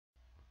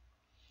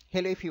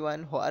Hello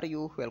everyone, how are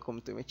you?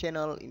 Welcome to my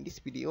channel. In this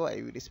video,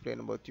 I will explain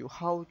about you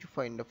how to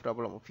find the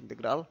problem of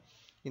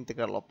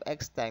integral of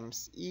x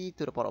times e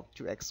to the power of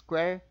 2x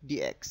squared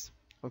dx.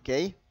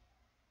 Okay,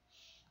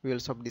 we will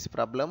solve this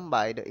problem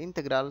by the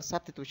integral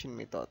substitution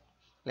method.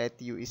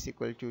 Let u is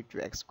equal to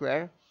 2x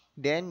squared,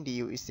 then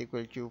du is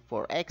equal to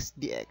 4x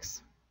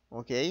dx.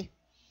 Okay,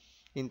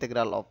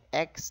 integral of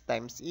x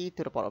times e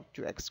to the power of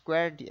 2x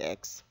squared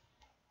dx.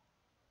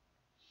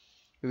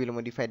 We will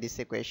modify this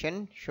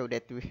equation so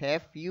that we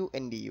have u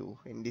and du,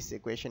 and this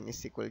equation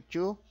is equal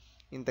to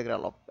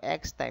integral of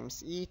x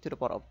times e to the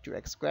power of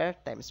 2x squared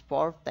times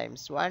 4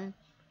 times 1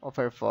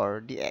 over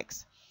 4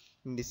 dx.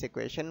 In this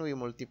equation we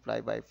multiply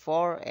by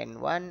 4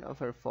 and 1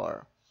 over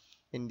 4.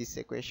 In this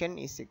equation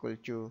is equal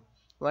to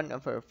 1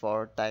 over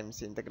 4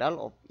 times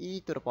integral of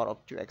e to the power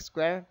of 2x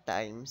squared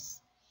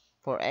times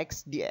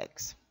 4x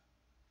dx.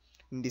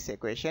 In this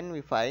equation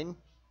we find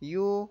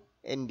u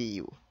and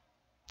du.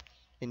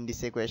 In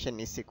this equation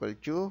is equal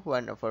to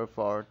 1 over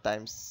 4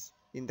 times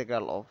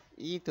integral of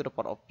e to the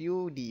power of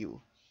u du.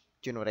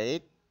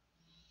 Generate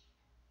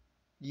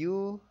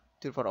u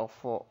to the power of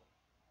 4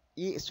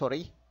 e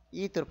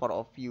to the power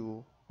of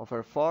u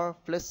over 4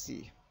 plus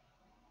c.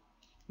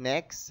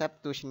 Next,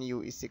 substitution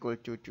u is equal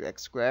to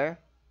 2x squared,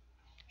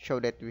 so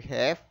that we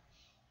have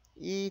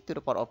e to the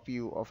power of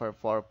u over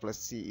 4 plus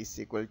c is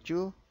equal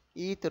to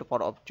e to the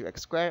power of 2x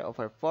squared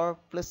over 4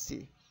 plus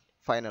c.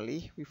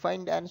 Finally, we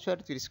find the answer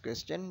to this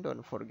question.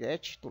 Don't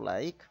forget to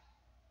like,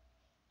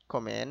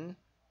 comment,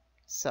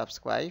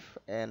 subscribe,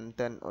 and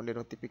turn on the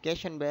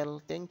notification bell.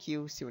 Thank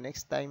you. See you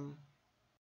next time.